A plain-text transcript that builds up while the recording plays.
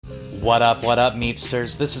What up,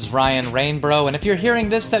 Meepsters? This is Ryan Rainbro, and if you're hearing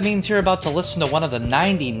this, that means you're about to listen to one of the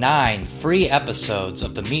 99 free episodes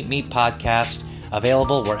of the Meet Me podcast,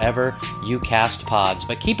 available wherever you cast pods.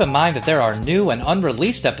 But keep in mind that there are new and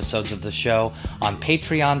unreleased episodes of the show on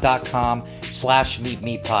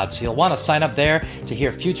patreon.com/meetmepod. So you'll want to sign up there to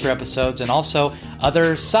hear future episodes and also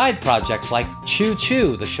other side projects like Choo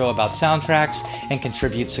Choo, the show about soundtracks, and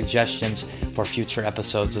contribute suggestions for future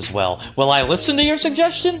episodes as well. Will I listen to your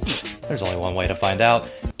suggestion? There's only one way to find out.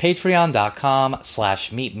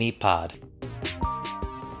 Patreon.com/meetmepod.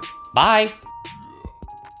 Bye!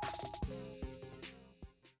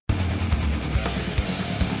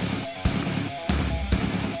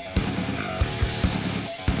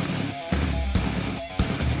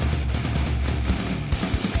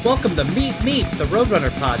 Welcome to Meet the Roadrunner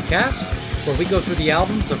podcast, where we go through the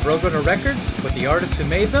albums of Roadrunner Records with the artists who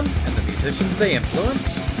made them and the musicians they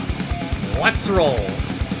influenced. Let's roll!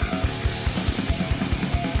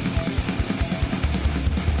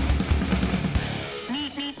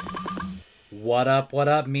 What up,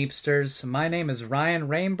 Meepsters? My name is Ryan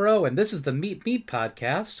Rainbro, and this is the Meet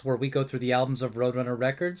podcast, where we go through the albums of Roadrunner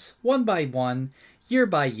Records, one by one, year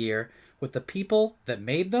by year, with the people that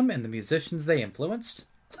made them and the musicians they influenced.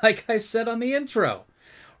 Like I said on the intro,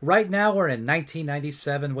 right now we're in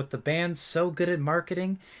 1997 with the band so good at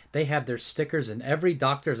marketing, they have their stickers in every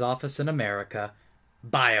doctor's office in America,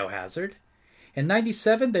 Biohazard. In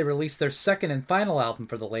 97, they released their second and final album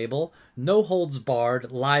for the label, No Holds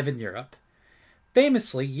Barred, live in Europe.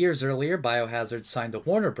 Famously, years earlier, Biohazard signed to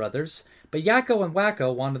Warner Brothers, but Yakko and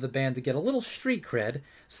Wacko wanted the band to get a little street cred,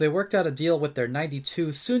 so they worked out a deal with their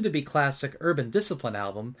 92 soon-to-be classic Urban Discipline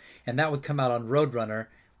album, and that would come out on Roadrunner,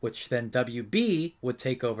 which then WB would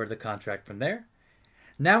take over the contract from there.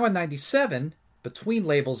 Now in 97, between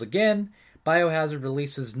labels again, Biohazard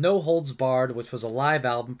releases No Holds Barred, which was a live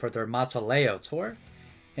album for their Mataleo tour.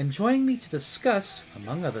 And joining me to discuss,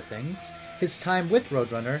 among other things, his time with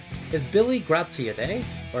Roadrunner is Billy Graziadei,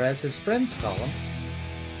 or as his friends call him,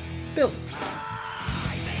 Billy.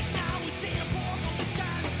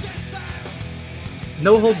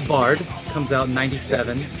 No Holds Barred comes out in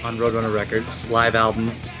 97 on Roadrunner Records, live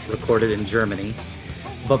album recorded in Germany.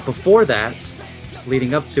 But before that,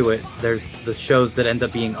 leading up to it, there's the shows that end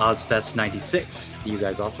up being Ozzfest 96 that you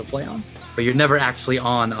guys also play on. But you're never actually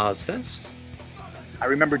on Ozzfest. I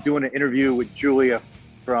remember doing an interview with Julia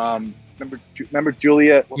from, remember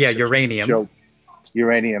Julia? Yeah, Uranium.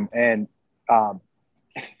 Uranium. And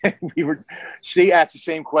she asked the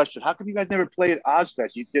same question. How come you guys never played at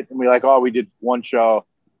Ozzfest? You did, and we were like, we did one show.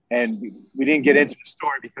 And we didn't get into the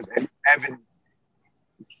story because Evan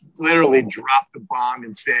literally dropped the bomb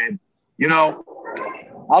and said,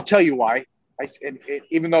 I'll tell you why.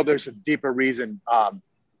 Even though there's a deeper reason.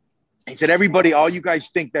 He said, all you guys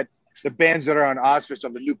think that the bands that are on Ozzfest are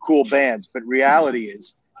the new cool bands, but reality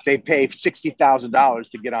is they pay $60,000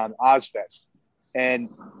 to get on Ozzfest. And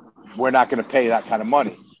we're not going to pay that kind of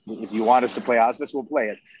money. If you want us to play Ozzfest, we'll play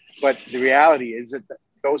it. But the reality is that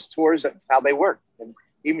those tours, that's how they work. And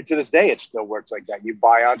even to this day, it still works like that. You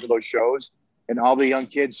buy onto those shows, and all the young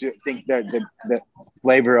kids who think that the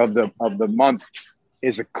flavor of the month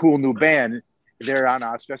is a cool new band. They're on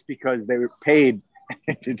Ozzfest because they were paid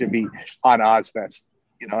to be on Ozzfest,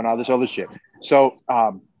 and all this other shit. So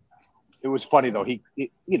it was funny though. He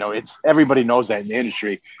it's everybody knows that in the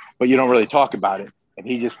industry, but you don't really talk about it. And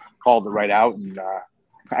he just called it right out, and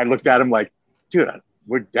I looked at him like, dude,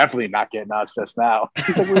 we're definitely not getting Ozzfest now.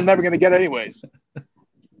 He's like, we're never going to get anyways.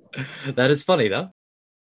 That is funny, though.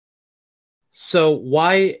 So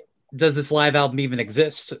why does this live album even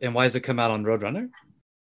exist, and why does it come out on Roadrunner?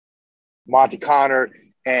 Monte Conner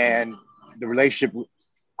and the relationship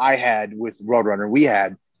I had with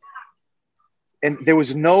Roadrunner, and there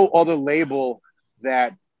was no other label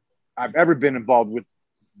that I've ever been involved with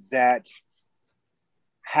that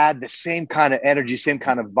had the same kind of energy, same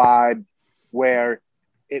kind of vibe, where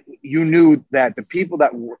you knew that the people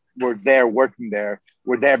that were there working there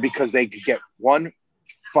were there because they could get one,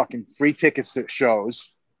 fucking free tickets to shows,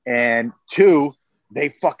 and two, they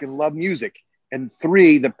fucking love music, and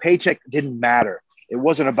three, the paycheck didn't matter. It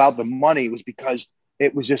wasn't about the money. It was because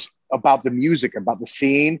it was just about the music, about the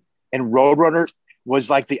scene, and Roadrunner was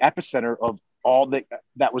like the epicenter of all that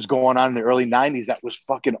was going on in the early 90s. That was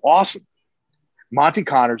fucking awesome. Monte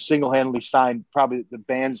Conner single-handedly signed probably the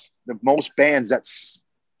most bands that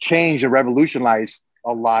changed and revolutionized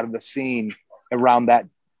a lot of the scene around that,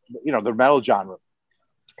 the metal genre.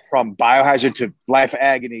 From Biohazard to Life of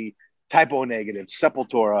Agony, Typo Negative,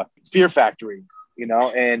 Sepultura, Fear Factory,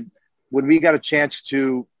 and when we got a chance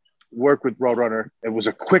to work with Roadrunner, it was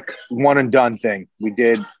a quick one and done thing. We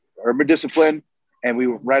did Urban Discipline, and we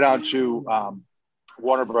went right on to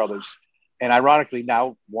Warner Brothers. And ironically,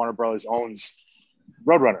 now Warner Brothers owns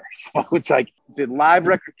Roadrunner. So it's like the live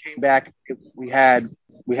record came back. We had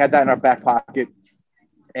that in our back pocket,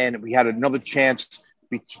 and we had another chance.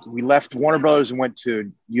 We left Warner Brothers and went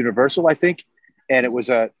to Universal, I think, and it was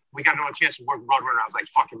we got another chance to work Roadrunner. I was like,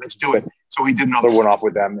 fuck it, let's do it. So we did another one off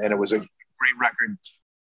with them, and it was a great record.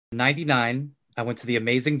 99, I went to the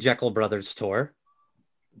Amazing Jekyll Brothers tour.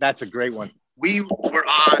 That's a great one. We were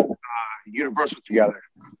on Universal together,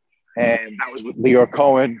 and that was with Leo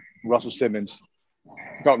Cohen, Russell Simmons.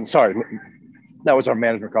 Oh, sorry, that was our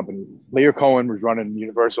management company. Leo Cohen was running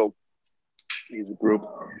Universal. He's a group.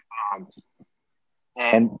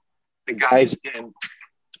 And the guys in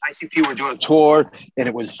ICP were doing a tour, and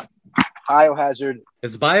it was Biohazard.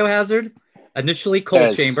 It's Biohazard, initially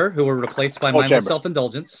Cold Chamber, who were replaced by Mindless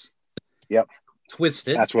Self-Indulgence. Yep.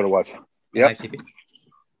 Twisted. That's what it was. Yep. ICP.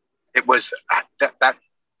 It was, that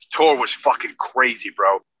tour was fucking crazy,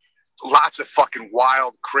 bro. Lots of fucking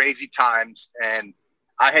wild, crazy times, and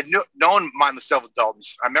I had known Mindless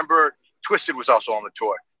Self-Indulgence. I remember Twisted was also on the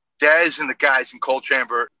tour. Dez and the guys in Cold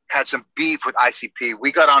Chamber had some beef with ICP.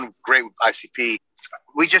 We got on great with ICP.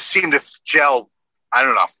 We just seemed to gel. I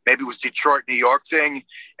don't know. Maybe it was Detroit, New York thing,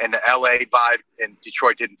 and the LA vibe, and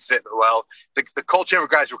Detroit didn't fit well. The Cold Chamber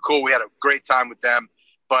guys were cool. We had a great time with them,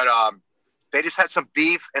 but they just had some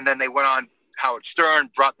beef, and then they went on Howard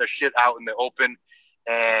Stern, brought their shit out in the open,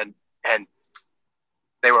 and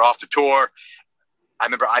they were off the tour. I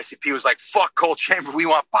remember ICP was like, fuck Cold Chamber. We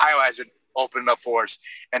want Biohazard opening up for us.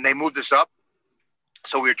 And they moved us up.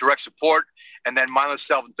 So we were direct support. And then Mindless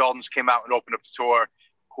Self-Indulgence came out and opened up the tour.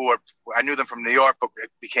 I knew them from New York, but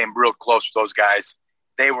became real close with those guys.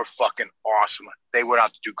 They were fucking awesome. They went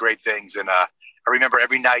out to do great things. And I remember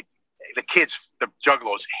every night, the kids, the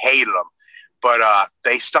Juggalos, hated them. But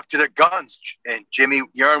they stuck to their guns. And Jimmy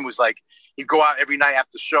Yearn was like, he'd go out every night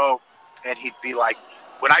after the show, and he'd be like,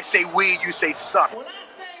 when I say we, you say suck. When I say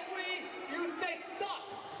we, you say suck.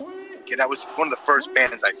 And that was one of the first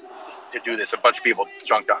bands to do this. A bunch of people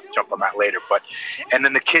jumped on that later. And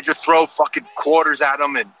then the kids would throw fucking quarters at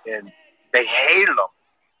them, and they hated them.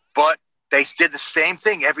 But they did the same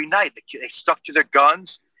thing every night. They stuck to their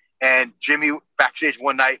guns. And Jimmy, backstage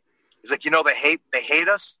one night, was like, they hate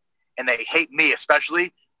us, and they hate me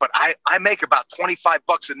especially. But I make about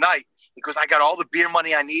 $25 a night because I got all the beer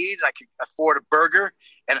money I need, and I can afford a burger,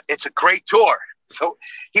 and it's a great tour. So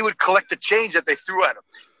he would collect the change that they threw at him.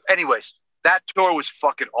 Anyways, that tour was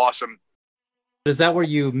fucking awesome. Is that where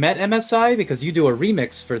you met MSI? Because you do a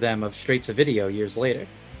remix for them of Straight to Video years later.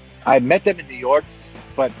 I met them in New York,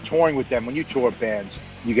 but touring with them, when you tour bands,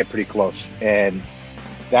 you get pretty close. And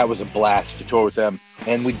that was a blast to tour with them.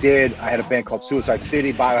 And I had a band called Suicide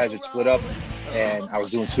City. Biohazard split up, and I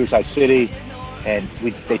was doing Suicide City. And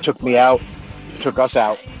they took us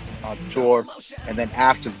out on tour. And then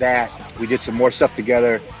after that, we did some more stuff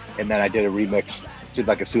together. And then I did a remix, did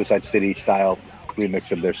like a Suicide City style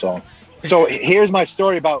remix of their song. So here's my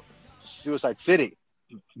story about Suicide City.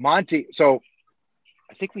 Monty, so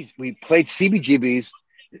I think we played CBGB's.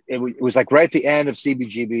 It was like right at the end of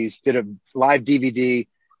CBGB's, did a live DVD,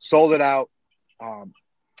 sold it out.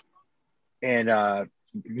 And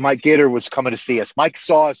Mike Gator was coming to see us. Mike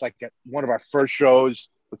saw us like at one of our first shows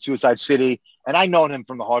with Suicide City. And I'd known him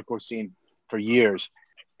from the hardcore scene for years.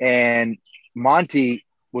 And Monty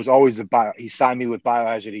was always he signed me with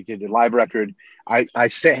Biohazard. He did the live record. I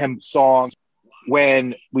sent him songs.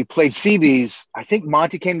 When we played CB's, I think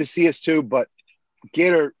Monty came to see us too, but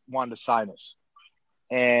Gator wanted to sign us.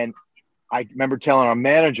 And I remember telling our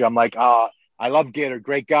manager, I'm like, I love Gator,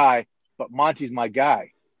 great guy, but Monty's my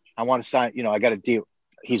guy. I want to sign, I got a deal.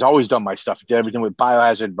 He's always done my stuff. He did everything with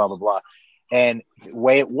Biohazard, blah, blah, blah. And the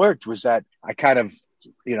way it worked was that I kind of,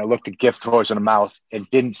 looked a gift horse in the mouth and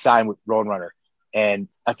didn't sign with Roadrunner. And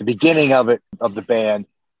at the beginning of the band,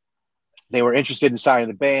 they were interested in signing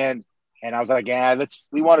the band. And I was like,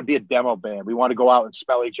 we want to be a demo band. We want to go out and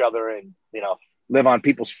smell each other and, live on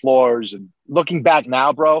people's floors. And looking back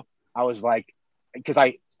now, bro, I was like, because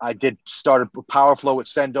I did start a Power Flow with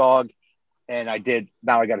Sendog, and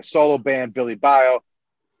now I got a solo band, Billy Bio.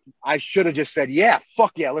 I should have just said, yeah,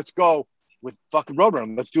 fuck yeah, let's go with fucking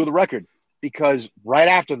Roadrunner. Let's do the record. Because right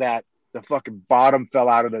after that, the fucking bottom fell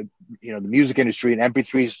out of the music industry, and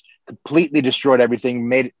MP3s completely destroyed everything,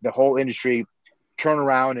 made the whole industry turn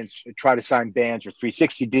around and try to sign bands or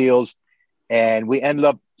 360 deals. And we ended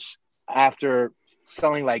up, after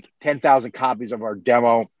selling like 10,000 copies of our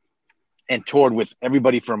demo, and toured with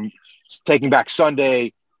everybody from Taking Back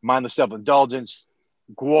Sunday, Mindless Self-Indulgence,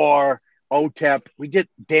 Gwar, OTEP. We did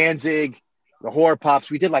Danzig, the Horror Pops.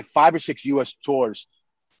 We did like 5 or 6 U.S. tours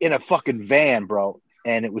in a fucking van, bro,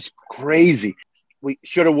 and it was crazy. We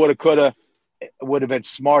shoulda, woulda, coulda. It would have been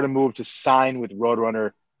smarter move to sign with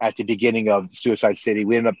Roadrunner at the beginning of Suicide City.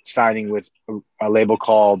 We ended up signing with a label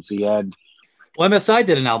called The End. Well, MSI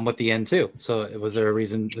did an album with The End too. So was there a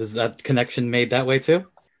reason? Is that connection made that way too?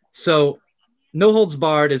 So No Holds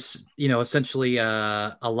Barred is, essentially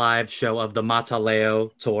a live show of the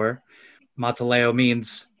Mataleo tour. Mataleo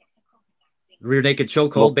means rear naked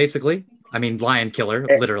chokehold, basically. I mean, lion killer,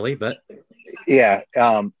 literally, but yeah,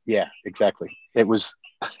 exactly. It was.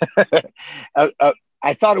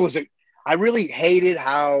 I thought it was I really hated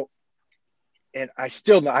how, and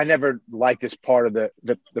I never liked this part of the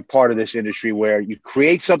part of this industry where you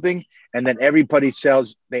create something and then everybody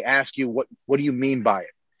they ask you what do you mean by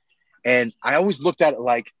it, and I always looked at it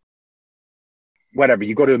like, whatever,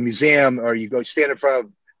 you go to a museum or you go stand in front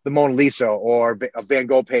of the Mona Lisa or a Van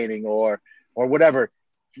Gogh painting or whatever.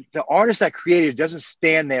 The artist that created doesn't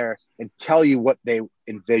stand there and tell you what they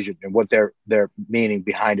envisioned and what their meaning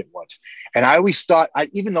behind it was. And I always thought,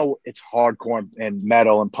 even though it's hardcore and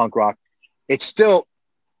metal and punk rock, it's still,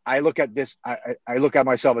 I look at this, I look at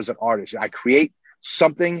myself as an artist. I create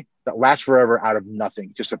something that lasts forever out of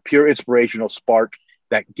nothing, just a pure inspirational spark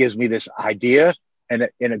that gives me this idea, and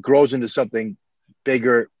it grows into something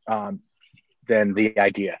bigger than the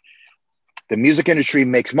idea. The music industry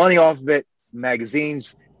makes money off of it.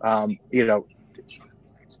 Magazines, kind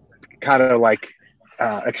of like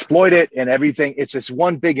exploit it and everything. It's just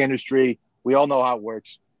one big industry. We all know how it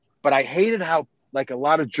works. But I hated how, like, a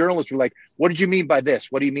lot of journalists were like, what did you mean by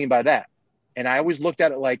this? What do you mean by that? And I always looked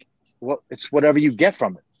at it like, well, it's whatever you get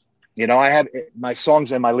from it. I have my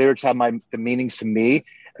songs and my lyrics have the meanings to me.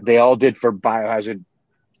 They all did for Biohazard,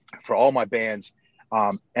 for all my bands.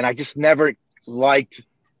 And I just never liked,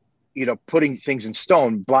 putting things in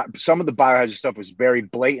stone. Some of the Biohazard stuff was very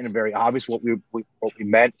blatant and very obvious what we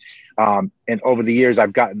meant. And over the years,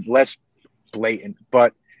 I've gotten less blatant.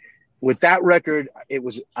 But with that record,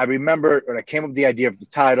 I remember when I came up with the idea of the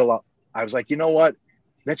title, I was like, you know what?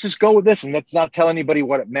 Let's just go with this and let's not tell anybody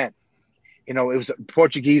what it meant. It was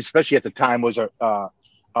Portuguese, especially at the time, was it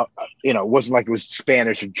wasn't like it was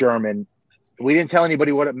Spanish or German. We didn't tell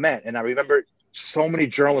anybody what it meant. And I remember so many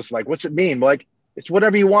journalists were like, what's it mean? Like, it's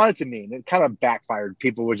whatever you want it to mean. It kind of backfired.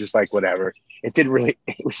 People were just like, whatever. It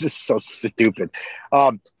was just so stupid.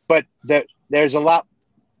 But there's a lot.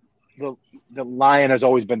 The lion has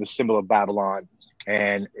always been the symbol of Babylon,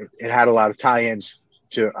 and it had a lot of tie-ins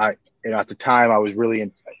to, at the time I was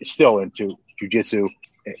really still into jiu-jitsu.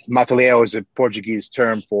 Mataleo is a Portuguese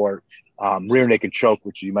term for rear naked choke,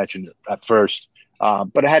 which you mentioned at first.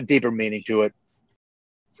 But it had deeper meaning to it.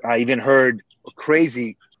 I even heard a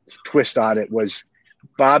crazy twist on it was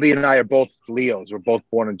Bobby and I are both Leos. We're both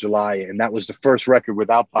born in July, and that was the first record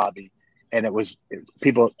without Bobby. And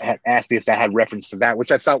people had asked me if that had reference to that,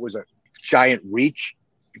 which I thought was a giant reach,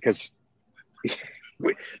 because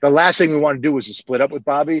the last thing we wanted to do was to split up with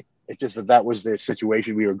Bobby. It's just that was the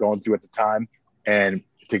situation we were going through at the time, and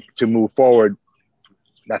to move forward,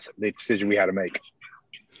 that's the decision we had to make.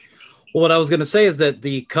 Well, what I was going to say is that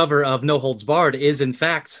the cover of No Holds Barred is, in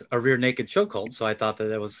fact, a rear naked chokehold. So I thought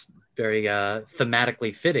that was very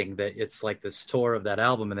thematically fitting, that it's like this tour of that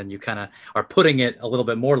album, and then you kind of are putting it a little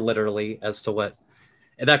bit more literally as to what,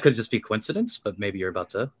 and that could just be coincidence, but maybe you're about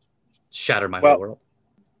to shatter my whole world.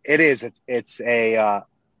 It is. It's a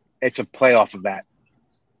play off of that.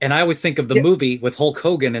 And I always think of the movie with Hulk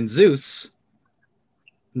Hogan and Zeus,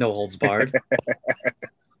 No Holds Barred.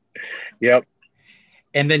 Yep.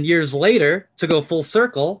 And then years later, to go full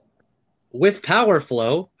circle, with Power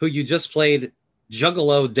Flow, who you just played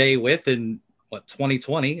Juggalo Day with in,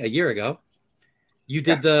 2020, a year ago, you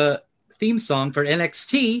did the theme song for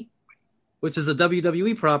NXT, which is a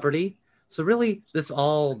WWE property. So really,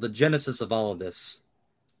 the genesis of all of this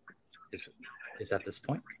is at this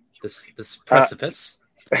point, this precipice.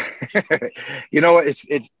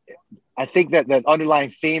 It's I think that the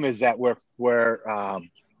underlying theme is that we're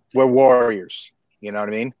warriors. You know what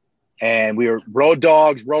I mean? And we were road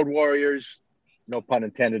dogs, road warriors, no pun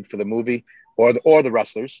intended for the movie or the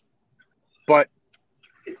wrestlers. But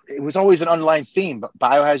it was always an underlying theme. But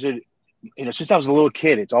Biohazard, since I was a little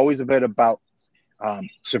kid, it's always a bit about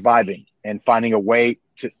surviving and finding a way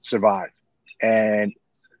to survive. And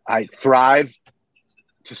I thrive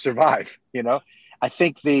to survive. I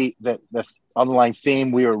think the underlying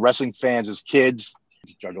theme, we were wrestling fans as kids,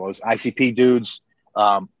 juggalos, ICP dudes,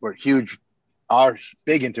 were are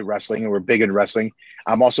big into wrestling, and we're big into wrestling.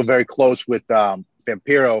 I'm also very close with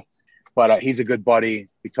Vampiro, but he's a good buddy.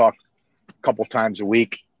 We talk a couple times a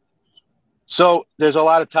week. So there's a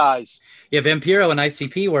lot of ties. Yeah, Vampiro and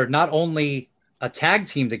ICP were not only a tag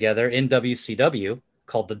team together in WCW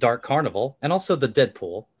called the Dark Carnival and also the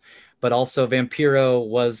Deadpool, but also Vampiro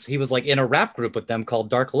was like in a rap group with them called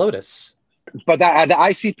Dark Lotus. But that the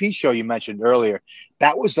ICP show you mentioned earlier,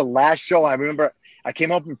 that was the last show I remember. I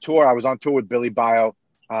came up from tour. I was on tour with Billy Bio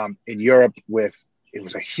in Europe it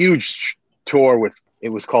was a huge tour it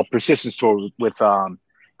was called Persistence Tour with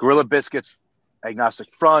Gorilla Biscuits, Agnostic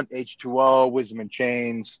Front, H2O, Wisdom and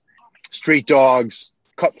Chains, Street Dogs,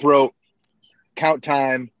 Cutthroat, Count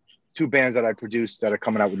Time, 2 bands that I produced that are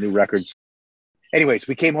coming out with new records. Anyways,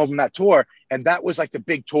 we came home from that tour, and that was like the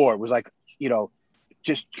big tour. It was like,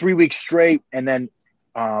 just 3 weeks straight. And then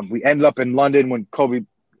we ended up in London when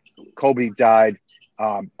Kobe died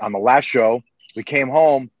on the last show. We came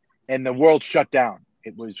home, and the world shut down.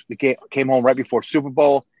 We came home right before Super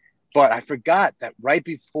Bowl. But I forgot that right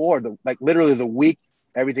before literally the week,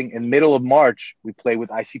 everything in middle of March, we played with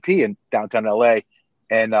ICP in downtown LA,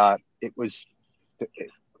 and it was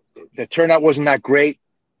the turnout wasn't that great.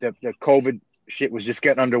 The COVID shit was just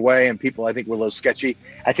getting underway, and people I think were a little sketchy.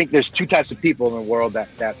 I think there's 2 types of people in the world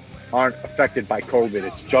that aren't affected by COVID.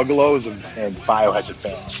 It's juggalos and biohazard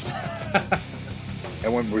fans.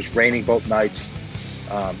 And when it was raining both nights,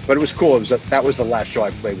 but it was cool. That was the last show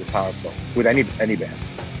I played with Power Flow with any band.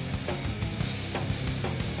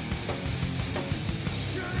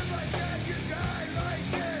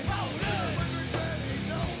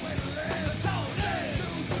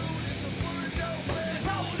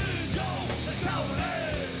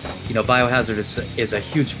 Biohazard is a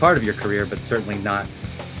huge part of your career, but certainly not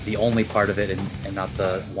the only part of it, and not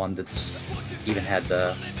the one that's even had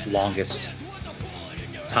the longest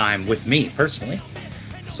time with me personally.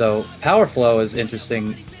 So Power Flow is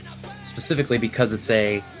interesting specifically because it's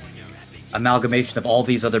a amalgamation of all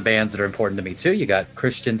these other bands that are important to me too. You got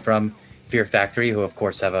Christian from Fear Factory, who of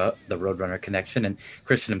course have the Roadrunner connection, and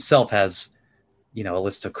Christian himself has, a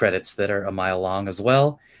list of credits that are a mile long as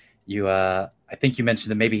well. I think you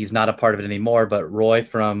mentioned that maybe he's not a part of it anymore, but Roy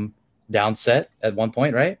from Downset at one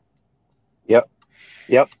point, right?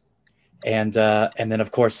 Yep. And then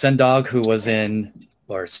of course Sendog, who was in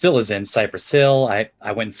or still is in Cypress Hill.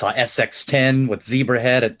 I went and saw SX10 with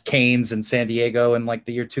Zebrahead at Canes in San Diego in like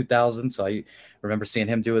the year 2000. So I remember seeing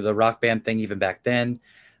him do the Rock Band thing even back then.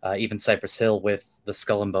 Even Cypress Hill with the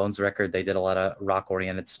Skull and Bones record, they did a lot of rock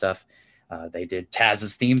oriented stuff. They did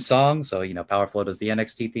Taz's theme song. So, Power Flow does the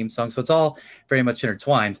NXT theme song. So it's all very much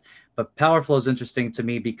intertwined. But Power Flow is interesting to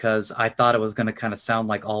me because I thought it was going to kind of sound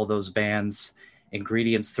like all those bands'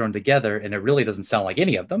 ingredients thrown together. And it really doesn't sound like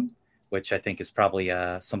any of them, which I think is probably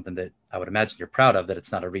something that I would imagine you're proud of, that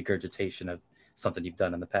it's not a regurgitation of something you've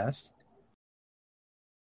done in the past.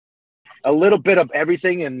 A little bit of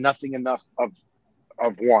everything and nothing enough of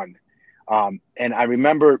one. And I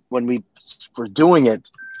remember when we were doing it,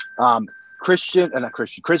 Christian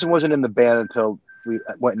wasn't in the band until we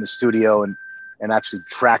went in the studio and actually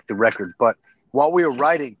tracked the record. But while we were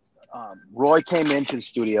writing, Roy came into the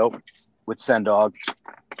studio with Sendog,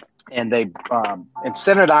 and and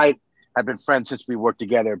Sen and I have been friends since we worked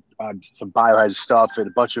together on some Biohazard stuff and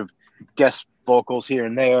a bunch of guest vocals here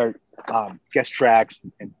and there, guest tracks,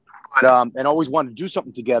 and always wanted to do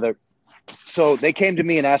something together. So they came to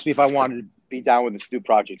me and asked me if I wanted to be down with this new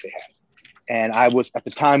project they had. And I was at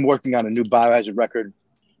the time working on a new Biohazard record.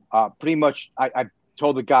 Pretty much, I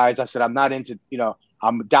told the guys, I said, I'm not into,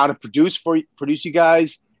 I'm down to produce you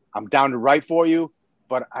guys. I'm down to write for you,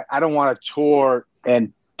 but I don't want to tour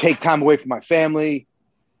and take time away from my family.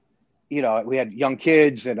 We had young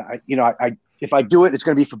kids, and if I do it, it's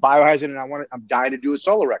going to be for Biohazard, and I'm dying to do a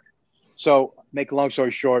solo record. So, make a long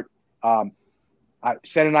story short,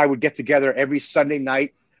 Sen and I would get together every Sunday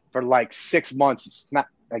night for like 6 months. It's not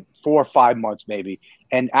like 4 or 5 months maybe.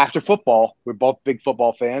 And after football, we're both big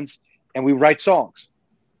football fans, and we write songs.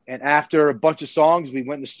 And after a bunch of songs, we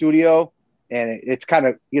went in the studio, and it's kind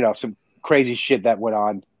of, some crazy shit that went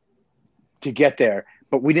on to get there.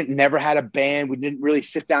 But we never had a band. We didn't really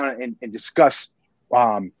sit down and discuss,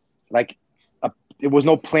 there was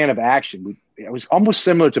no plan of action. It was almost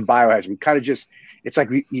similar to Biohazard. We kind of just, it's like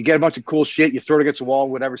you get a bunch of cool shit, you throw it against the wall,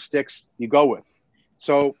 whatever sticks, you go with.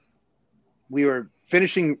 So we were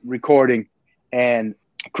finishing recording, and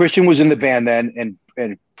Christian was in the band then,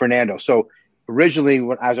 and Fernando. So originally,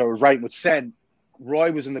 as I was writing with Sen,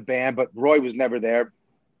 Roy was in the band, but Roy was never there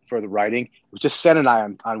for the writing. It was just Sen and I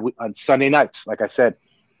on Sunday nights. Like I said,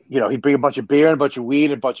 he'd bring a bunch of beer and a bunch of weed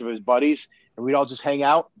and a bunch of his buddies, and we'd all just hang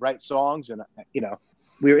out, write songs. And,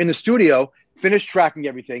 we were in the studio, finished tracking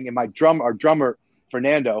everything. And our drummer,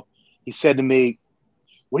 Fernando, he said to me,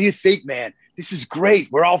 "What do you think, man? this is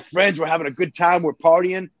great. We're all friends. We're having a good time. We're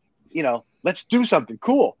partying. Let's do something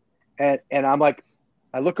cool. And I'm like,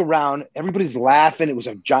 I look around. Everybody's laughing. It was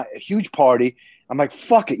a huge party. I'm like,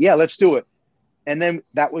 fuck it. Yeah, let's do it. And then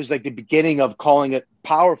that was like the beginning of calling it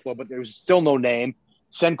Power Flow, but there was still no name.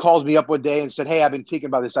 Sen calls me up one day and said, hey, I've been thinking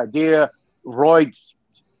about this idea. Roy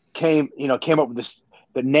came up with this,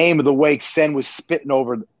 the name of the way Sen was spitting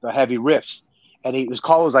over the heavy riffs. And he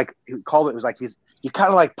called it you're kind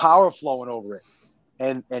of like power flowing over it.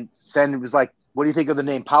 And Sen was like, what do you think of the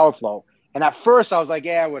name Power Flow? And at first I was like,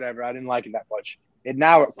 yeah, whatever. I didn't like it that much. And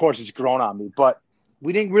now, of course, it's grown on me, but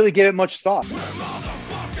we didn't really give it much thought.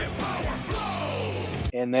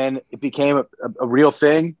 And then it became a real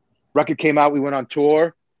thing. Record came out. We went on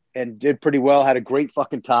tour and did pretty well. Had a great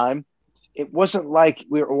fucking time. It wasn't like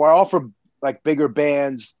we're all for like bigger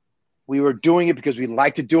bands. We were doing it because we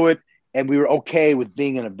liked to do it. And we were okay with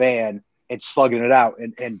being in a van and slugging it out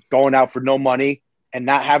and going out for no money and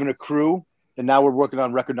not having a crew. And now we're working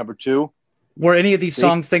on record number 2. Were any of these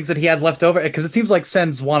songs things that he had left over? Because it seems like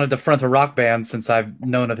Sen's wanted to front a rock band since I've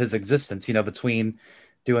known of his existence, between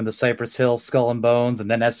doing the Cypress Hill, Skull and Bones,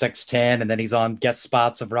 and then SX10, and then he's on guest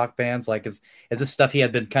spots of rock bands. Like, is this stuff he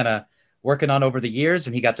had been kind of working on over the years,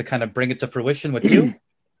 and he got to kind of bring it to fruition with you?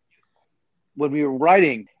 When we were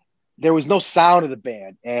writing, there was no sound of the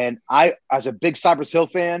band. And I, as a big Cypress Hill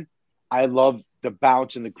fan, I love the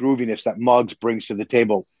bounce and the grooviness that Muggs brings to the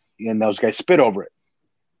table, and those guys spit over it.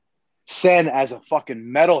 Sen, as a fucking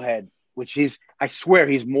metalhead, which I swear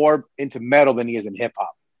he's more into metal than he is in hip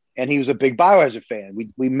hop. And he was a big Biohazard fan.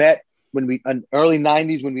 We met in early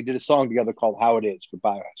 90s when we did a song together called How It Is for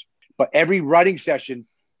Biohazard. But every writing session,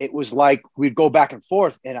 it was like we'd go back and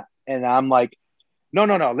forth. And I'm like, no,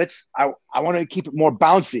 I want to keep it more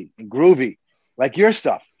bouncy and groovy like your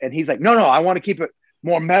stuff. And he's like, no, I want to keep it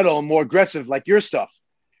more metal and more aggressive like your stuff.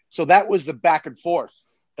 So that was the back and forth.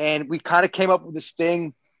 And we kind of came up with this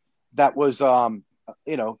thing that was, kind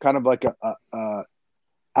of like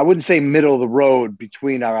I wouldn't say middle of the road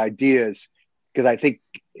between our ideas, because I think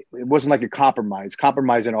it wasn't like a compromise.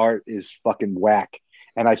 Compromise in art is fucking whack.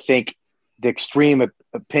 And I think the extreme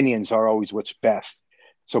opinions are always what's best.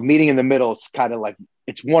 So meeting in the middle is kind of like,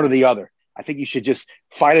 it's one or the other. I think you should just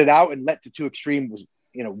fight it out and let the two extremes,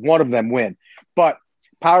 one of them win. But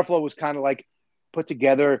Power Flow was kind of like put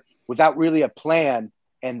together without really a plan,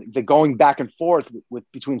 and the going back and forth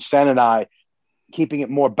between Sen and I, keeping it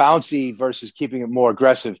more bouncy versus keeping it more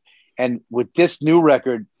aggressive. And with this new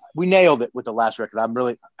record, we nailed it with the last record. I'm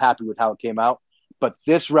really happy with how it came out. But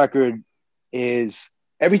this record is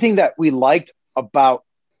everything that we liked about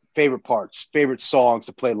favorite parts, favorite songs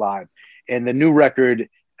to play live. And the new record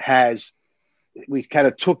we kind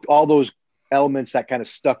of took all those elements that kind of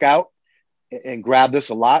stuck out and grabbed us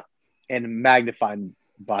a lot and magnified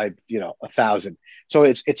by 1,000. So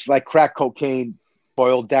it's like crack cocaine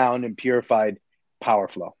boiled down and purified Power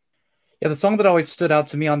Flow. Yeah, the song that always stood out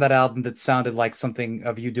to me on that album that sounded like something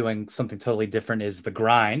of you doing something totally different is The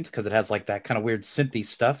Grind, because it has like that kind of weird synthy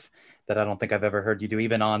stuff that I don't think I've ever heard you do,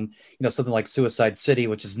 even on something like Suicide City,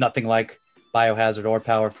 which is nothing like Biohazard or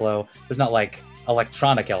Power Flow. There's not like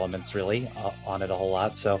electronic elements really on it a whole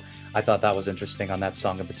lot. So I thought that was interesting on that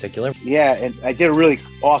song in particular. Yeah, and I did a really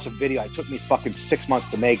awesome video. It took me fucking 6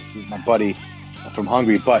 months to make with my buddy from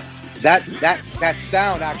Hungary, but that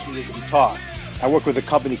sound actually is a guitar. I work with a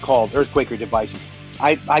company called Earthquaker Devices.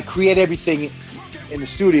 I create everything in the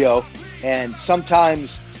studio, and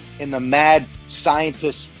sometimes in the mad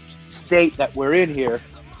scientist state that we're in here,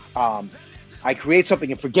 I create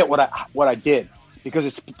something and forget what I did, because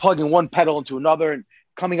it's plugging one pedal into another and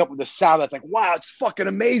coming up with a sound that's like, wow, it's fucking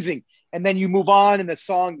amazing. And then you move on, and the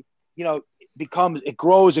song, it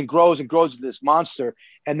grows and grows and grows to this monster.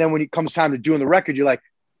 And then when it comes time to doing the record, you're like,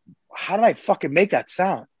 how did I fucking make that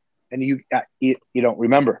sound? And you don't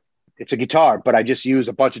remember. It's a guitar, but I just use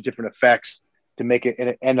a bunch of different effects to make it, and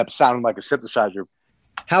it end up sounding like a synthesizer.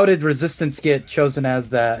 How did Resistance get chosen as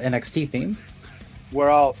the NXT theme? We're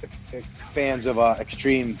all fans of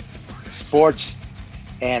extreme sports,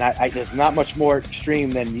 and there's not much more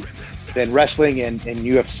extreme than wrestling and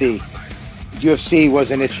UFC. UFC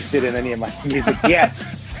wasn't interested in any of my music yet.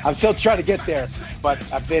 I'm still trying to get there, but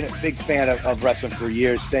I've been a big fan of wrestling for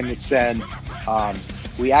years. Same with Sen.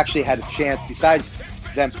 We actually had a chance, besides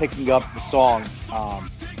them picking up the song,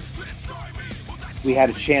 we had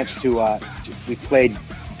a chance we played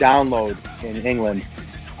Download in England.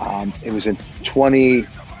 It was in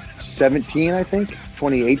 2017, I think,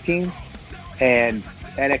 2018. And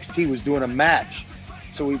NXT was doing a match.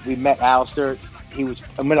 So we met Alistair.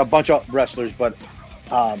 I met a bunch of wrestlers, but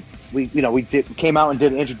we came out and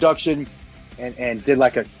did an introduction and did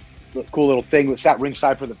like a cool little thing. We sat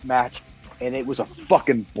ringside for the match, and it was a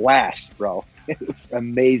fucking blast, bro. It was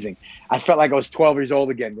amazing. I felt like I was 12 years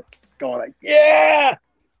old again, going like, yeah.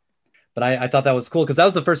 But I thought that was cool because that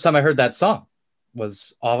was the first time I heard that song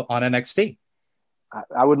was on NXT.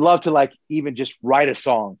 I would love to like even just write a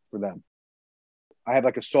song for them. I have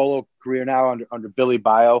like a solo career now under Billy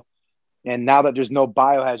Bio. And now that there's no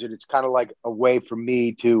Biohazard, it's kind of like a way for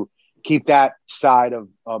me to keep that side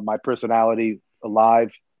of my personality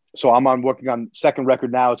alive. So I'm working on second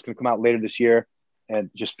record now. It's going to come out later this year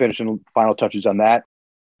and just finishing final touches on that.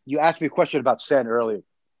 You asked me a question about Sen earlier.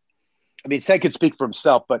 I mean, Sen can speak for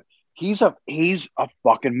himself, but he's a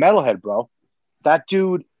fucking metalhead, bro. That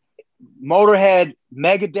dude, Motorhead,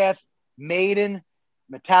 Megadeth, Maiden,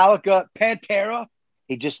 Metallica, Pantera.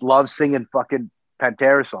 He just loves singing fucking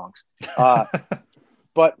Pantera songs.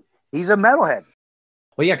 But he's a metalhead.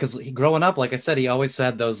 Well, yeah, because growing up, like I said, he always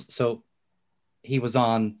had those. So he was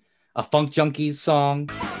on a Funk Junkies song,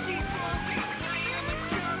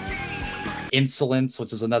 Insolence,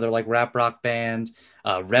 which was another like rap rock band,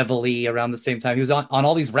 Reveille around the same time. He was on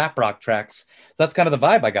all these rap rock tracks. So that's kind of the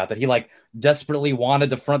vibe I got, that he like desperately wanted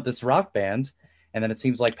to front this rock band. And then it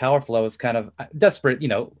seems like Power Flow is kind of desperate. You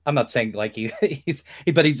know, I'm not saying like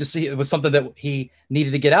it was something that he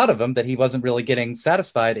needed to get out of him that he wasn't really getting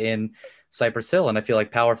satisfied in Cypress Hill. And I feel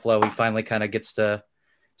like Power Flow, he finally kind of gets to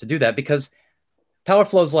do that, because Power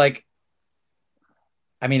Flow's like,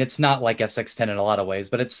 I mean, it's not like SX10 in a lot of ways,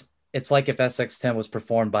 but it's like if SX10 was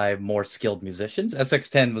performed by more skilled musicians.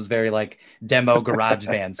 SX10 was very like demo garage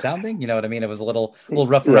band sounding. You know what I mean? It was a little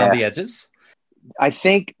rough around the edges. I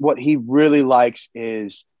think what he really likes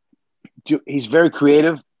is he's very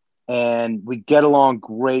creative, and we get along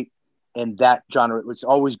great in that genre. It's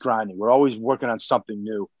always grinding. We're always working on something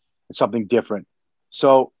new and something different.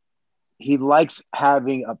 So he likes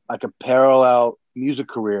having a parallel music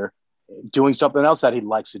career, doing something else that he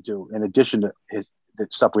likes to do in addition to the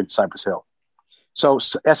stuff with Cypress Hill. So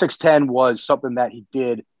SX10 was something that he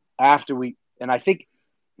did after and I think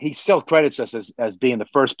he still credits us as being the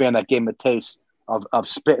first band that gave him a taste of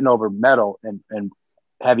spitting over metal and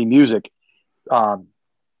heavy music.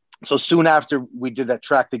 So soon after we did that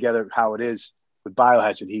track together, How It Is, with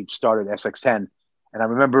Biohazard, he started SX10. And I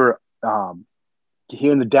remember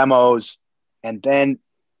hearing the demos, and then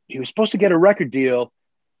he was supposed to get a record deal.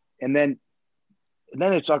 And then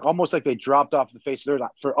it's like almost like they dropped off the face of the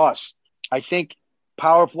earth for us. I think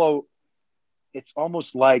Power Flow, it's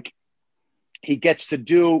almost like he gets to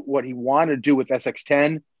do what he wanted to do with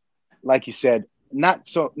SX10. Like you said, not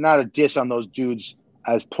a diss on those dudes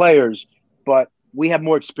as players, but we have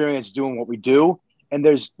more experience doing what we do, and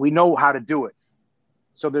we know how to do it.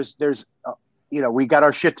 So there's we got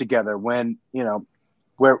our shit together when,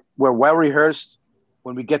 we're well rehearsed.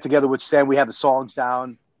 When we get together with Sen, we have the songs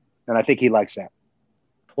down, and I think he likes that.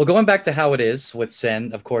 Well, going back to How It Is with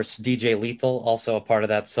Sen, of course, DJ Lethal, also a part of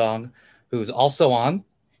that song, who's also on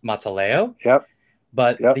Mataleo. Yep.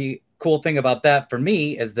 But the cool thing about that for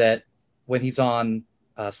me is that when he's on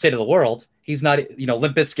State of the World, he's not,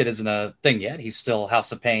 Limp Bizkit isn't a thing yet. He's still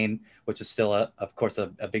House of Pain, which is still, of course, a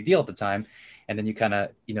big deal at the time. And then you kind of,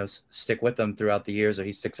 stick with them throughout the years, or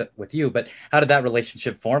he sticks with you. But how did that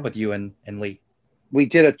relationship form with you and Lee? We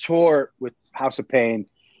did a tour with House of Pain.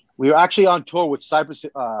 We were actually on tour with Cypress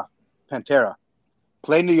Pantera,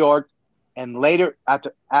 played New York, and later I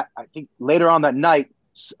think later on that night,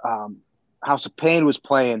 House of Pain was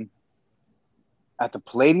playing at the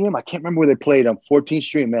Palladium. I can't remember where they played, on 14th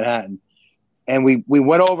Street in Manhattan. And we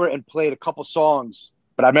went over and played a couple songs,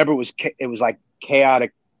 but I remember it was like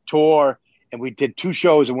chaotic tour, and we did 2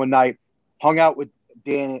 shows in one night, hung out with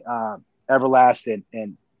Danny Everlast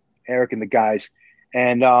and Eric and the guys.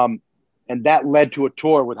 And that led to a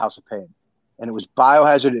tour with House of Pain. And it was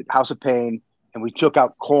Biohazard at House of Pain, and we took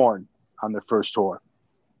out Korn on their first tour.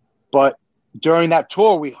 But during that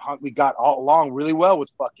tour, we got all along really well with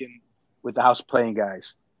the House of Pain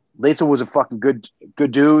guys. Lethal was a fucking good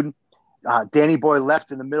dude. Danny Boy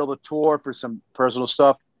left in the middle of the tour for some personal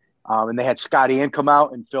stuff. And they had Scotty Ian come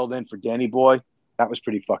out and filled in for Danny Boy. That was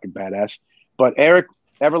pretty fucking badass. But Eric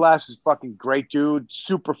Everlast is fucking great dude,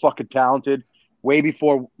 super fucking talented, way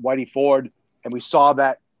before Whitey Ford. And we saw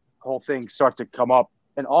that whole thing start to come up.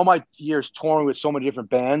 And all my years touring with so many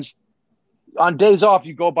different bands, on days off,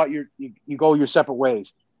 you go about you go your separate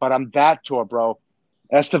ways. But on that tour, bro,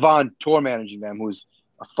 Estevan tour managing them, who's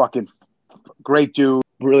a fucking great dude,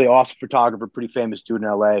 really awesome photographer, pretty famous dude in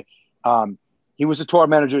LA. He was a tour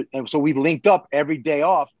manager, and so we linked up every day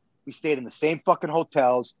off. We stayed in the same fucking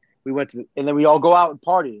hotels. We went and then we all go out and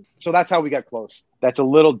party. So that's how we got close. That's a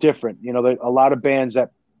little different. There's a lot of bands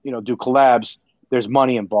that do collabs, there's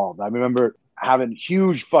money involved. I remember having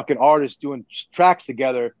huge fucking artists doing tracks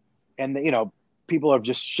together, and people are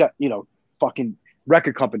just fucking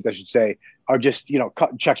record companies, I should say, are just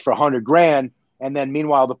cutting checks for $100,000, and then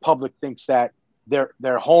meanwhile the public thinks that they're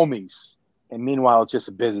homies, and meanwhile it's just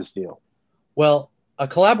a business deal. Well, a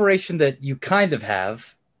collaboration that you kind of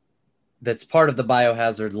have that's part of the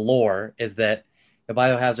Biohazard lore is that the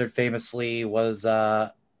Biohazard famously was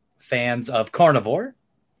fans of Carnivore.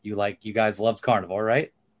 You guys loved Carnivore,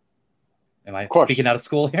 right? Am I speaking out of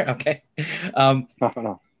school here? Okay.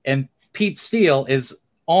 No. And Pete Steele is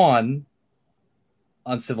on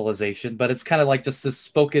Civilization, but it's kind of like just this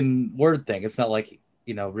spoken word thing. It's not like,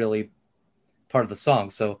 really part of the song.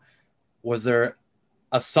 So was there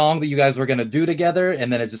a song that you guys were going to do together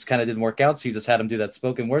and then it just kind of didn't work out, so you just had him do that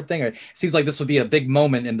spoken word thing? Or it seems like this would be a big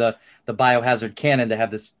moment in the Biohazard canon to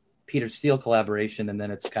have this Peter Steele collaboration, and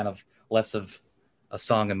then it's kind of less of a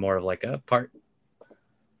song and more of like a part.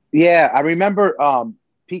 Yeah, I remember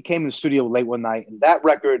Pete came in the studio late one night, and that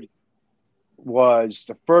record was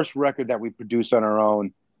the first record that we produced on our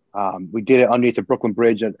own. We did it underneath the Brooklyn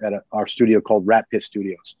Bridge at our studio called Rat Pit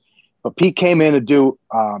Studios. But Pete came in to do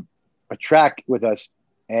a track with us,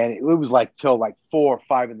 and it was like till like 4 or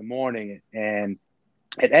 5 in the morning, and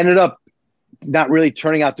it ended up not really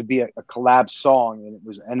turning out to be a collab song,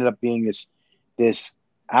 and it ended up being this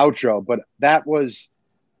outro. But that was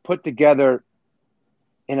put together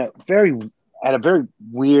at a very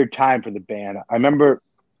weird time for the band. I remember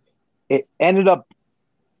it ended up,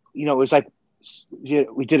 it was like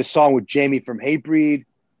we did a song with Jamie from Hatebreed,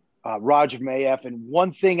 Roger from AF, and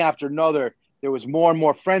one thing after another, there was more and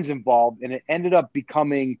more friends involved, and it ended up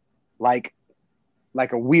becoming like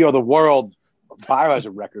a We Are the World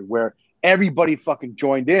Biohazard record where everybody fucking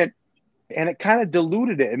joined in, and it kind of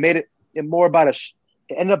diluted it. It made it more about it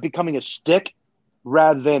ended up becoming a shtick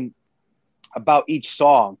rather than about each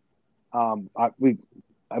song. I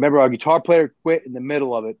remember our guitar player quit in the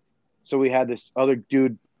middle of it, so we had this other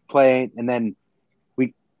dude playing, and then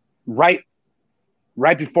we right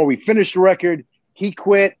before we finished the record, he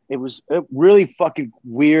quit. It was a really fucking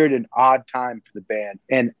weird and odd time for the band.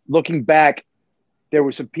 And looking back, there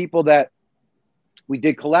were some people that we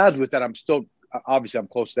did collabs with that I'm still, obviously I'm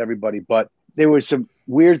close to everybody, but there was some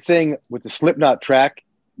weird thing with the Slipknot track.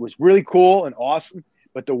 It was really cool and awesome,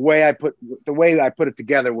 but the way I put it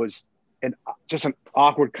together was just an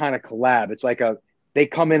awkward kind of collab. It's like they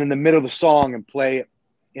come in the middle of the song and play it,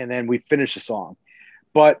 and then we finish the song.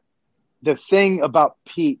 But the thing about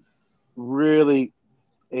Pete really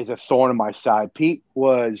is a thorn in my side. Pete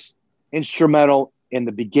was instrumental in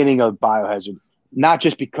the beginning of Biohazard, not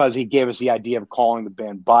just because he gave us the idea of calling the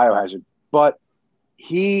band Biohazard, but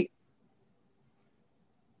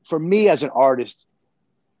for me as an artist,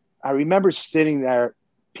 I remember sitting there.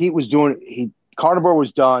 Pete was Carnivore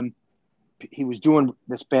was done. He was doing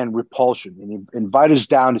this band Repulsion, and he invited us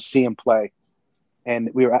down to see him play. And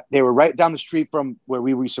they were right down the street from where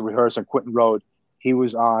we used to rehearse on Quinton Road. He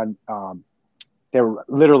was on, they were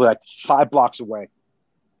literally like 5 blocks away.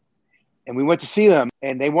 And we went to see them,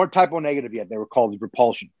 and they weren't Type O Negative yet. They were called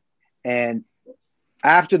Repulsion. And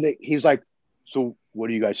after he was like, "So what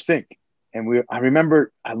do you guys think?" And I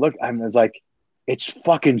remember I was like, "It's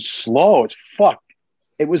fucking slow. It's fucked."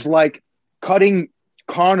 It was like cutting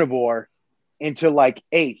Carnivore into like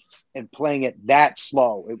eighths and playing it that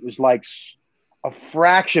slow. It was like a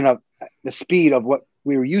fraction of the speed of what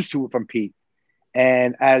we were used to from Pete.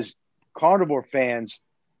 And as Carnivore fans,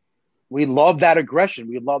 we love that aggression.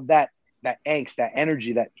 We love that angst, that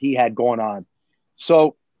energy that he had going on.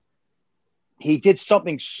 So he did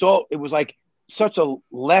something it was like such a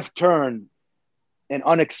left turn and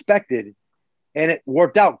unexpected, and it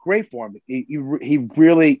worked out great for him.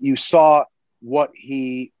 You saw what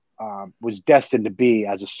he was destined to be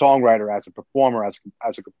as a songwriter, as a performer, as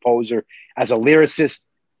a composer, as a lyricist,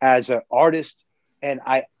 as an artist. And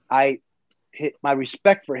my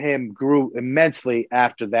respect for him grew immensely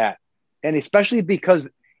after that. And especially because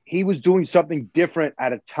he was doing something different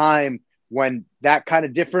at a time when that kind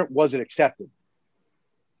of different wasn't accepted.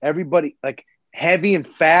 Everybody, like, heavy and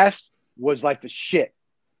fast was like the shit.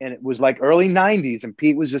 And it was like early 90s, and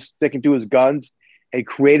Pete was just sticking to his guns and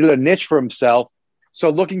created a niche for himself. So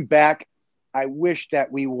looking back, I wish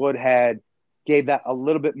that we would had gave that a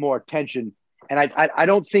little bit more attention. And I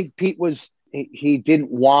don't think Pete he didn't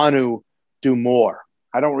want to do more.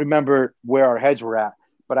 I don't remember where our heads were at,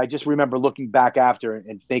 but I just remember looking back after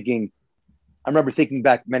and thinking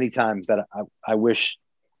back many times that I wish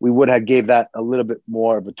we would have gave that a little bit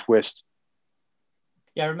more of a twist.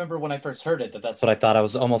 Yeah, I remember when I first heard it, that's what I thought. I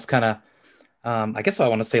was almost kind of, I guess I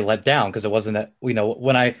want to say let down, because it wasn't that,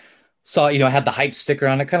 when I Saw, had the hype sticker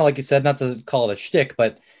on it, kind of like you said, not to call it a shtick,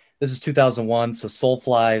 but this is 2001, so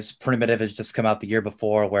Soulfly's Primitive has just come out the year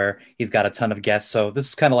before, where he's got a ton of guests. So this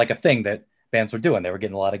is kind of like a thing that bands were doing. They were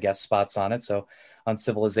getting a lot of guest spots on it. So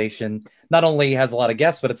Uncivilization not only has a lot of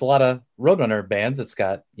guests, but it's a lot of Roadrunner bands. It's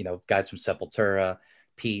got, guys from Sepultura,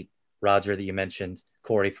 Pete, Roger that you mentioned,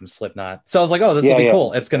 Corey from Slipknot. So I was like, oh, this will be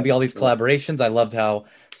cool. It's going to be all these collaborations. I loved how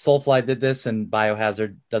Soulfly did this, and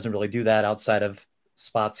Biohazard doesn't really do that outside of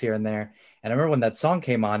spots here and there. And I remember when that song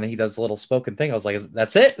came on and he does a little spoken thing, I was like,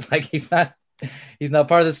 that's it? Like he's not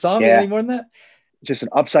part of this song any more than that? Just an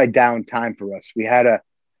upside down time for us. We had a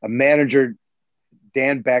manager,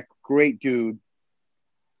 Dan Beck, great dude,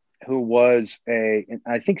 who was and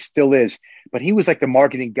I think still is, but he was like the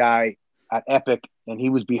marketing guy at Epic, and he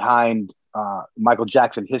was behind Michael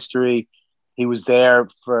Jackson History. He was there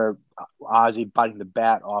for Ozzy biting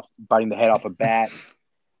the head off a bat.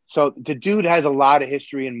 So the dude has a lot of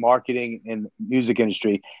history in marketing and music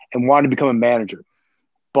industry and wanted to become a manager.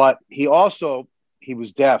 But he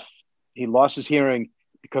was deaf. He lost his hearing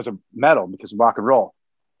because of metal, because of rock and roll,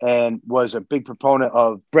 and was a big proponent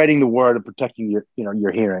of spreading the word and protecting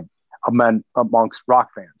your hearing amongst rock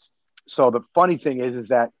fans. So the funny thing is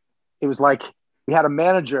that it was like we had a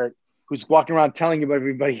manager who's walking around telling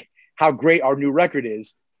everybody how great our new record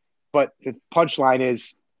is. But the punchline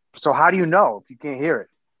is, so how do you know if you can't hear it?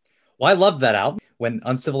 Well, I loved that album. When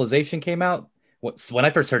Uncivilization came out, when I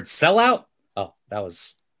first heard Sellout, oh, that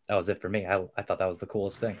was it for me. I thought that was the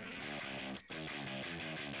coolest thing.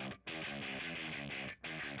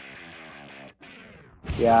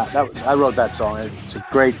 Yeah, I wrote that song. It's a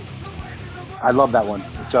great. I love that one.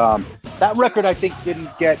 It's that record I think didn't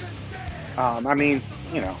get. I mean,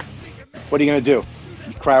 what are you gonna do?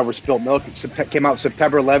 You cry over spilt milk. It came out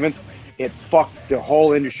September 11th. It fucked the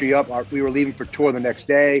whole industry up. We were leaving for tour the next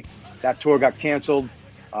day. That tour got canceled,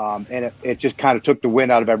 and it just kind of took the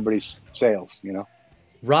wind out of everybody's sails,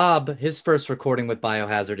 Rob, his first recording with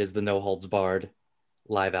Biohazard is the No Holds Barred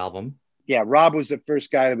live album. Yeah, Rob was the first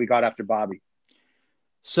guy that we got after Bobby.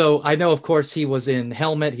 So I know, of course, he was in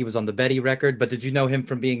Helmet. He was on the Betty record, but did you know him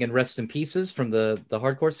from being in Rest in Pieces from the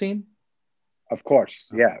hardcore scene? Of course,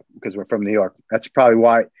 yeah, because we're from New York. That's probably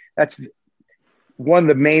why. That's one of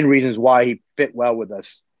the main reasons why he fit well with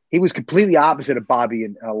us. He was completely opposite of Bobby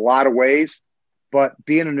in a lot of ways, but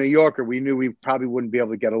being a New Yorker, we knew we probably wouldn't be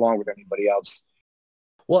able to get along with anybody else.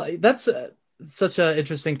 Well, that's such an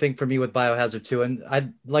interesting thing for me with Biohazard too, and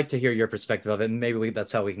I'd like to hear your perspective of it, and maybe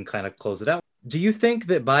that's how we can kind of close it out. Do you think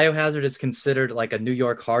that Biohazard is considered like a New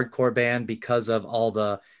York hardcore band because of all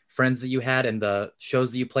the friends that you had and the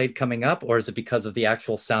shows that you played coming up, or is it because of the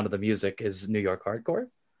actual sound of the music is New York hardcore?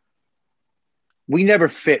 We never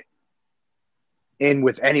fit in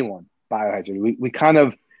with anyone, Biohazard. We kind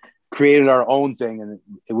of created our own thing, and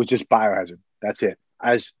it was just Biohazard. That's it.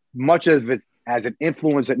 As much as an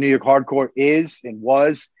influence that New York hardcore is and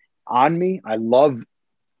was on me, I love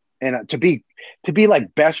and to be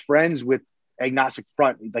like best friends with Agnostic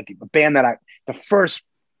Front, like a band the first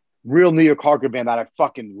real New York hardcore band that I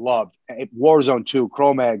fucking loved. Warzone 2,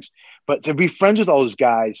 Cro-Mags. But to be friends with all those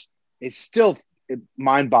guys is still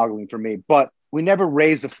mind-boggling for me. But we never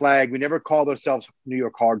raised the flag. We never called ourselves New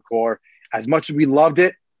York hardcore. As much as we loved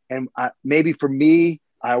it, and maybe for me,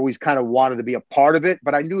 I always kind of wanted to be a part of it,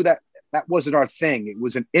 but I knew that wasn't our thing. It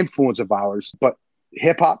was an influence of ours. But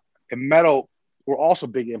hip-hop and metal were also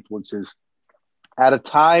big influences at a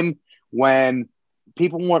time when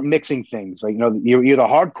people weren't mixing things. Like, you're either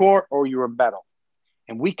hardcore or you were metal.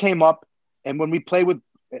 And we came up, and when we played with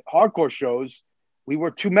hardcore shows, we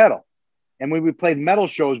were too metal. And when we played metal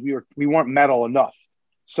shows, we weren't metal enough.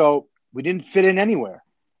 So we didn't fit in anywhere.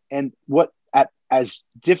 And as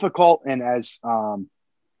difficult and as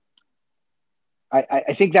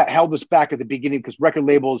I think that held us back at the beginning, because record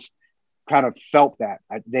labels kind of felt that.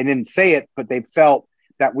 They didn't say it, but they felt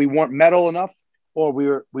that we weren't metal enough, or we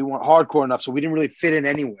weren't hardcore enough, so we didn't really fit in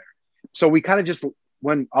anywhere. So we kind of just,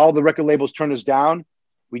 when all the record labels turned us down,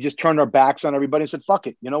 we just turned our backs on everybody and said, fuck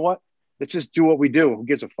it. You know what? Let's just do what we do. Who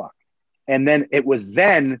gives a fuck? And then it was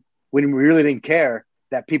when we really didn't care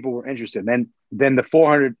that people were interested. Then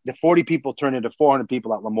the 40 people turned into 400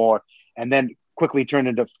 people at L'Amour, and then quickly turned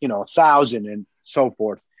into 1,000 and so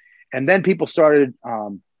forth. And then people started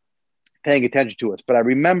paying attention to us. But I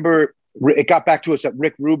remember it got back to us that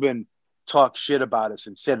Rick Rubin talked shit about us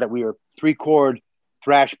and said that we were a 3-chord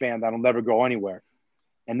thrash band that'll never go anywhere.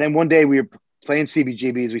 And then one day we were playing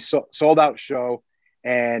CBGBs. We sold out show,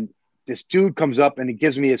 and this dude comes up and he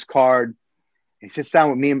gives me his card. He sits down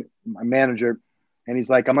with me and my manager, and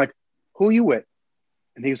I'm like, who are you with?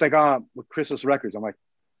 And he was like, with Chrysalis Records. I'm like,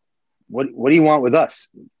 what do you want with us?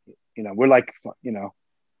 we're like,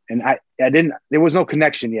 and I didn't, there was no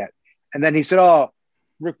connection yet. And then he said, oh,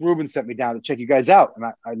 Rick Rubin sent me down to check you guys out. And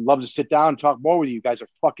I'd love to sit down and talk more with you. You guys are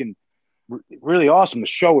fucking really awesome. The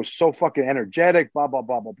show was so fucking energetic, blah, blah,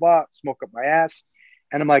 blah, blah, blah. Smoke up my ass.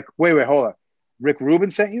 And I'm like, wait, hold on. Rick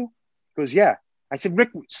Rubin sent you? He goes, yeah. I said, Rick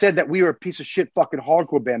said that we were a piece of shit fucking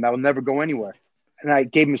hardcore band that will never go anywhere. And I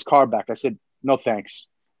gave him his card back. I said, no thanks,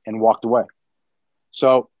 and walked away.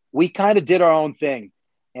 So we kind of did our own thing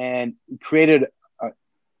and created,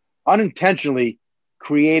 unintentionally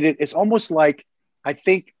created, it's almost like, I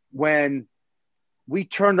think when we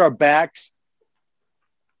turned our backs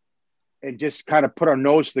and just kind of put our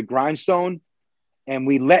nose to the grindstone and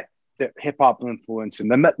we let the hip hop influence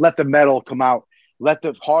and let the metal come out, let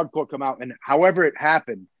the hardcore come out. And however it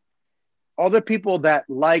happened, other people that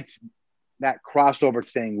liked that crossover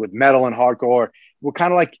thing with metal and hardcore were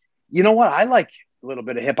kind of like, you know what? I like a little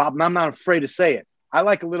bit of hip hop and I'm not afraid to say it. I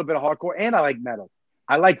like a little bit of hardcore and I like metal.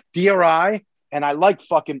 I like DRI and I like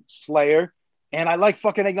fucking Slayer and I like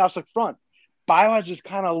fucking Agnostic Front. Biohazard is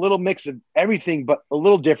kind of a little mix of everything, but a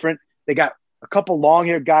little different. They got a couple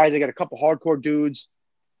long-haired guys. They got a couple hardcore dudes.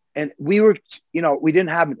 And we were, we didn't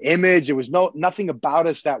have an image. There was nothing about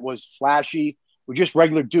us that was flashy. We're just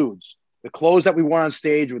regular dudes. The clothes that we wore on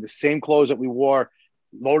stage were the same clothes that we wore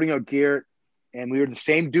loading our gear. And we were the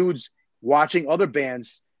same dudes watching other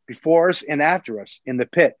bands before us and after us in the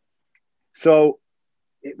pit. So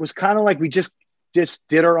it was kind of like we just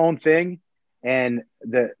did our own thing. And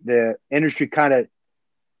the industry kind of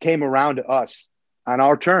came around to us on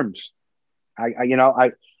our terms.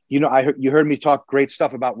 You heard me talk great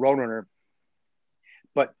stuff about Roadrunner,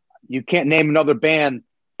 but you can't name another band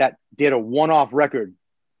that did a one-off record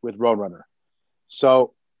with Roadrunner.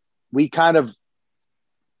 So we kind of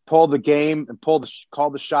pulled the game and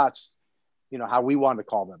called the shots, how we wanted to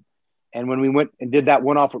call them. And when we went and did that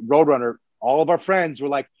one-off with Roadrunner, all of our friends were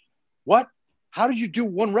like, what? How did you do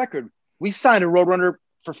one record? We signed a Roadrunner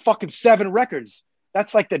for fucking 7 records.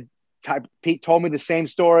 That's like the type. Pete told me the same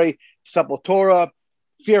story. Sepultura,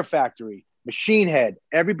 Fear Factory, Machine Head.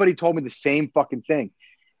 Everybody told me the same fucking thing.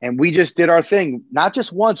 And we just did our thing, not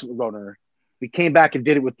just once with Roadrunner. We came back and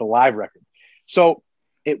did it with the live record. So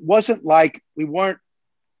it wasn't like we weren't,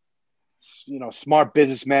 smart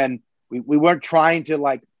businessmen. We weren't trying to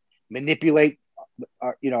like manipulate,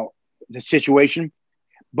 the situation,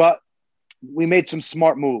 but we made some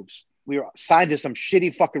smart moves. We were signed to some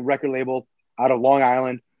shitty fucking record label out of Long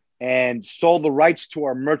Island and sold the rights to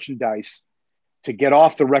our merchandise to get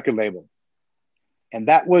off the record label. And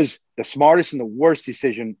that was the smartest and the worst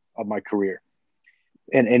decision of my career,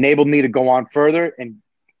 and enabled me to go on further and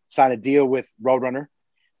sign a deal with Roadrunner.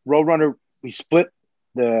 Roadrunner, we split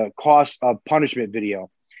the cost of Punishment video.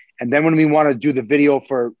 And then when we wanted to do the video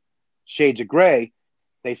for Shades of Grey,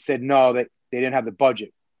 they said no, that they didn't have the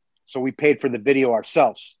budget. So we paid for the video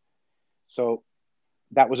ourselves. So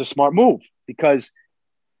that was a smart move because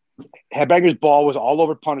Headbangers Ball was all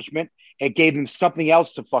over Punishment. It gave them something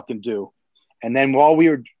else to fucking do. And then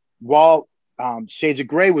while Shades of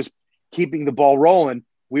Grey was keeping the ball rolling,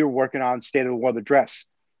 we were working on State of the War, The Dress.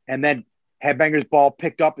 And then Headbangers Ball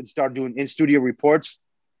picked up and started doing in-studio reports,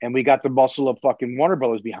 and we got the muscle of fucking Warner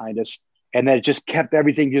Brothers behind us. And then it just kept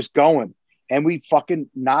everything just going. And we fucking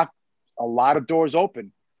knocked a lot of doors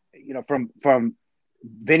open. From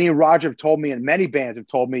Vinny and Roger have told me, and many bands have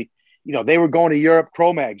told me, they were going to Europe,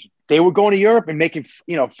 Cro-Mags. They were going to Europe and making,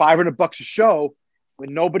 $500 a show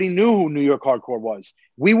when nobody knew who New York hardcore was.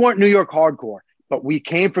 We weren't New York hardcore, but we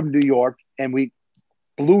came from New York and we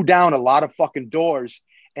blew down a lot of fucking doors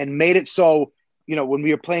and made it so, when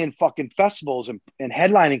we were playing fucking festivals and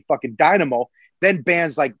headlining fucking Dynamo, then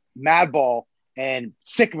bands like Madball and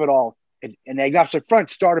Sick of It All and Agnostic Front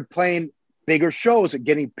started playing bigger shows and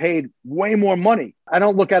getting paid way more money. I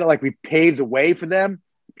don't look at it like we paved the way for them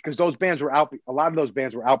because those bands were out. A lot of those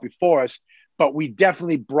bands were out before us, but we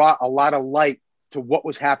definitely brought a lot of light to what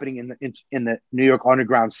was happening in the New York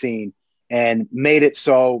underground scene and made it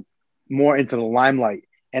so more into the limelight.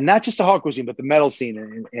 And not just the hardcore scene, but the metal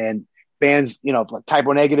scene and bands, like Type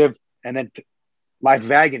O Negative and then Life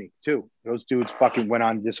of Agony too. Those dudes fucking went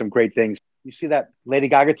on to do some great things. You see that Lady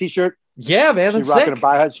Gaga t-shirt? Yeah, man, that's She's rocking sick. a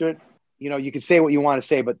Biohazard shirt. You can say what you want to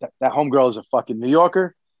say, but that homegirl is a fucking New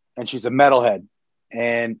Yorker and she's a metalhead.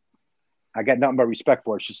 And I got nothing but respect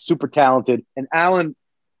for her. She's super talented. And Alan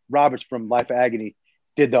Roberts from Life of Agony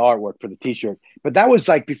did the artwork for the t-shirt. But that was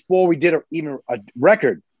like before we did even a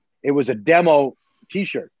record. It was a demo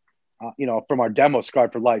t-shirt, from our demo,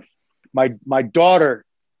 Scarred for Life. My daughter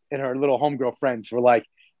and her little homegirl friends were like,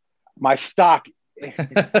 my stock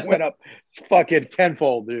went up fucking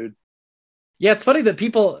tenfold, dude. Yeah, it's funny that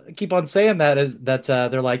people keep on saying that is that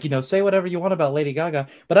they're like, say whatever you want about Lady Gaga,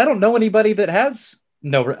 but I don't know anybody that has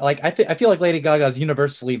no like I feel like Lady Gaga is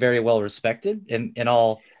universally very well respected in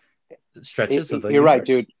all stretches of the You're right,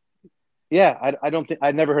 universe. dude. Yeah, I don't think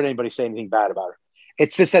I never heard anybody say anything bad about her.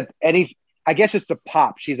 It's just that I guess it's the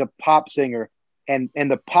pop. She's a pop singer, and in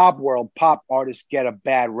the pop world, pop artists get a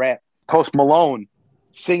bad rap. Post Malone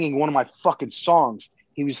singing one of my fucking songs.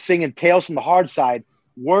 He was singing Tales from the Hard Side,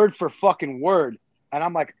 word for fucking word, and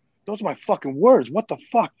I'm like, those are my fucking words. What the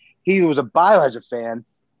fuck? He was a Biohazard fan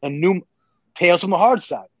and knew Tales from the Hard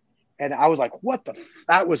Side, and I was like, what the?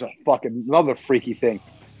 That was a fucking another freaky thing.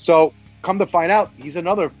 So come to find out, he's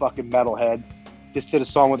another fucking metalhead. Just did a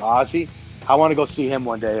song with Ozzy. I want to go see him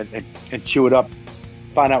one day and chew it up,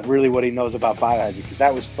 find out really what he knows about Biohazard, because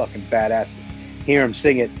that was fucking badass. Hear him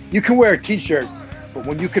sing it. You can wear a t-shirt, but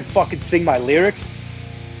when you can fucking sing my lyrics,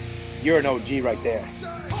 you're an OG right there.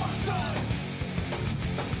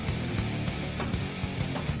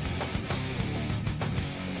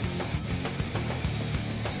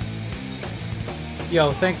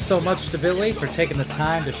 Yo, thanks so much to Billy for taking the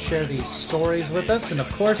time to share these stories with us. And of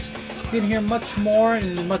course, you can hear much more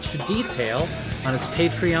in much detail on his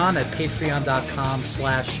Patreon at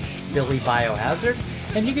patreon.com/BillyBiohazard.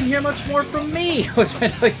 And you can hear much more from me, which I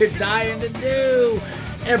know you're dying to do,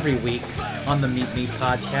 every week on the Meet Me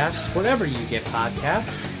podcast, wherever you get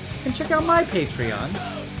podcasts. And check out my Patreon,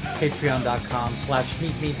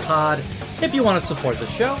 patreon.com/meetmepod. If you want to support the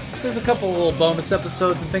show, there's a couple little bonus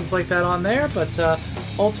episodes and things like that on there, but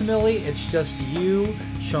ultimately it's just you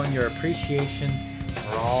showing your appreciation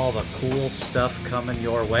for all the cool stuff coming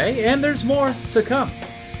your way, and there's more to come.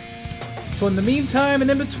 So in the meantime and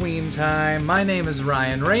in between time, my name is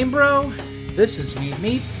Ryan Rainbro, this is Meet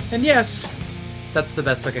Me, and yes, that's the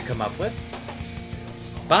best I could come up with.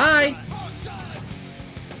 Bye!